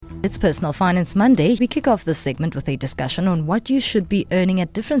It's Personal Finance Monday. We kick off this segment with a discussion on what you should be earning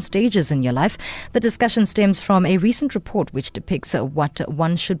at different stages in your life. The discussion stems from a recent report which depicts what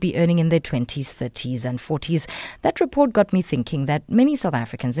one should be earning in their 20s, 30s and 40s. That report got me thinking that many South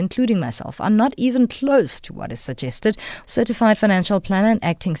Africans, including myself, are not even close to what is suggested. Certified financial planner and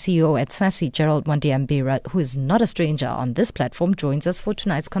acting CEO at SASSI, Gerald Mwandiambira, who is not a stranger on this platform, joins us for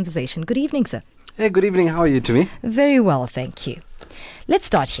tonight's conversation. Good evening, sir. Hey, good evening. How are you, Tumi? Very well, thank you. Let's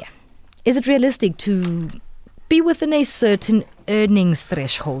start here. Is it realistic to be within a certain earnings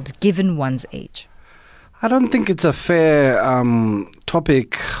threshold given one's age? I don't think it's a fair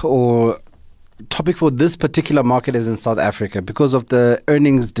topic for this particular market as in South Africa because of the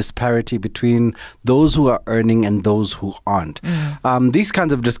earnings disparity between those who are earning and those who aren't. These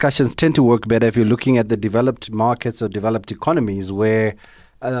kinds of discussions tend to work better if you're looking at the developed markets or developed economies where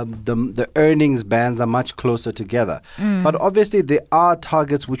the earnings bands are much closer together. But obviously there are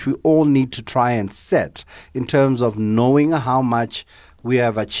targets which we all need to try and set in terms of knowing how much we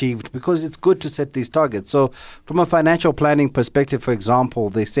have achieved, because it's good to set these targets. So from a financial planning perspective, for example,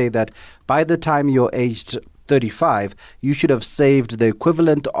 they say that by the time you're aged 35, you should have saved the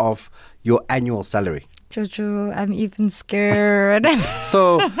equivalent of your annual salary. Jojo, I'm even scared.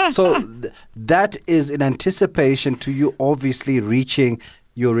 So that is in anticipation to you obviously reaching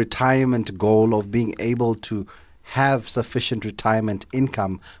your retirement goal of being able to have sufficient retirement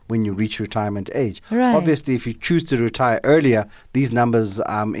income when you reach retirement age. Right. Obviously, if you choose to retire earlier, these numbers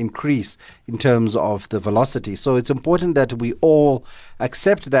increase in terms of the velocity. So it's important that we all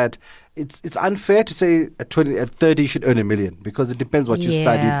accept that it's unfair to say at 30 you should earn $1 million, because it depends what you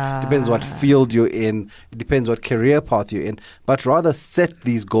studied, depends what field you're in, it depends what career path you're in, but rather set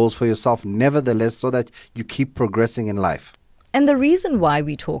these goals for yourself nevertheless so that you keep progressing in life. And the reason why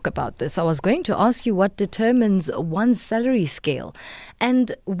we talk about this, I was going to ask you what determines one's salary scale.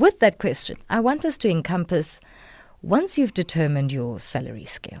 And with that question, I want us to encompass, once you've determined your salary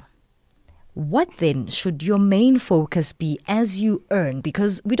scale, what then should your main focus be as you earn?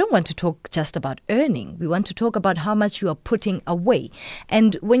 Because we don't want to talk just about earning. We want to talk about how much you are putting away.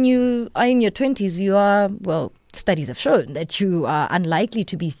 And when you are in your 20s, you are, studies have shown that you are unlikely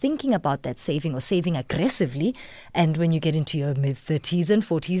to be thinking about that saving or saving aggressively. And when you get into your mid-30s and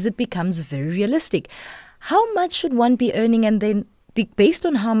 40s, it becomes very realistic. How much should one be earning, and then based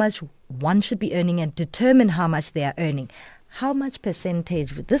on how much one should be earning and determine how much they are earning? How much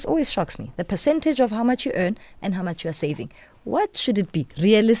percentage, this always shocks me, the percentage of how much you earn and how much you are saving. What should it be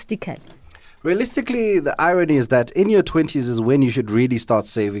realistically? Realistically, the irony is that in your 20s is when you should really start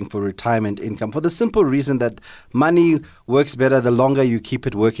saving for retirement income, for the simple reason that money works better the longer you keep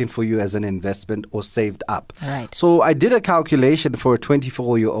it working for you as an investment or saved up. Right. So I did a calculation for a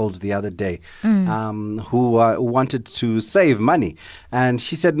 24-year-old the other day who wanted to save money. And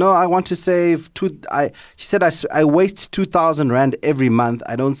she said, no, I want to save. She said, I waste 2,000 Rand every month.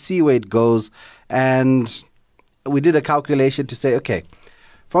 I don't see where it goes. And we did a calculation to say, okay,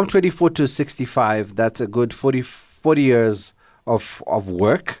 from 24 to 65, that's a good 40 years of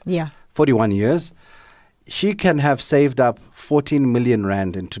work. Yeah. 41 years. She can have saved up 14 million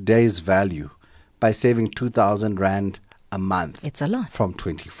Rand in today's value by saving 2,000 Rand a month. It's a lot. From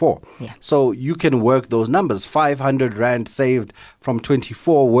 24. Yeah. So you can work those numbers. 500 Rand saved from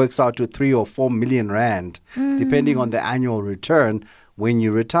 24 works out to 3 or 4 million Rand, depending on the annual return when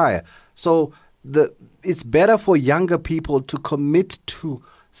you retire. So it's better for younger people to commit to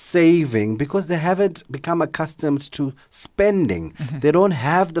saving because they haven't become accustomed to spending. They don't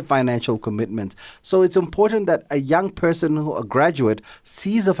have the financial commitments. So it's important that a young person a graduate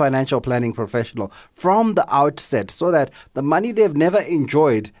sees a financial planning professional from the outset so that the money they've never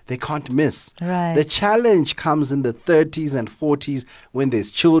enjoyed, they can't miss. Right. The challenge comes in the 30s and 40s when there's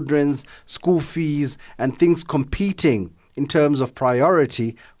children's school fees and things competing in terms of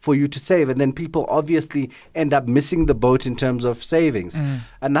priority for you to save. And then people obviously end up missing the boat in terms of savings.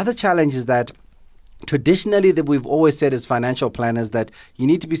 Another challenge is that traditionally that we've always said as financial planners that you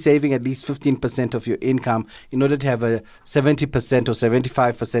need to be saving at least 15% of your income in order to have a 70% or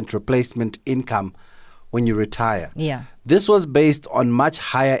 75% replacement income when you retire. Yeah. This was based on much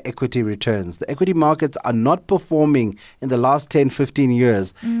higher equity returns. The equity markets are not performing in the last 10, 15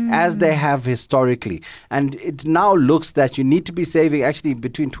 years as they have historically. And it now looks that you need to be saving actually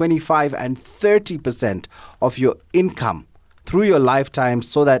between 25 and 30% of your income through your lifetime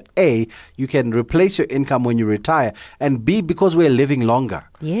so that A, you can replace your income when you retire, and B, because we're living longer.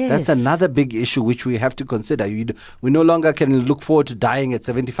 Yes. That's another big issue which we have to consider. We no longer can look forward to dying at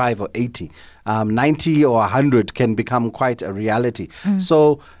 75 or 80. 90 or 100 can become quite a reality.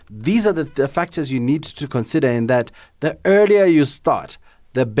 So these are the factors you need to consider, in that the earlier you start,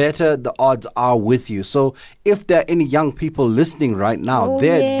 the better the odds are with you. So if there are any young people listening right now,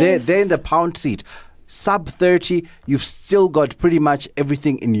 they're in the pound seat. Sub 30, you've still got pretty much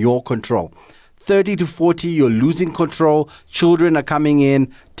everything in your control. 30 to 40, you're losing control. Children are coming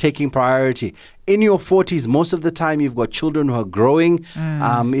in, taking priority. In your 40s, most of the time, you've got children who are growing.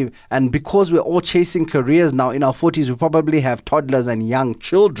 And because we're all chasing careers now, in our 40s, we probably have toddlers and young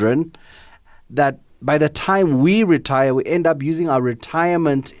children that by the time we retire, we end up using our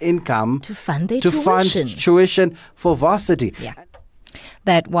retirement income to fund their fund tuition for varsity. Yeah.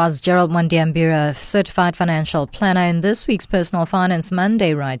 That was Gerald Mondiambira, certified financial planner, in this week's Personal Finance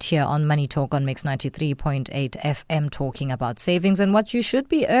Monday right here on Money Talk on Mix 93.8 FM, talking about savings and what you should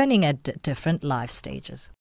be earning at different life stages.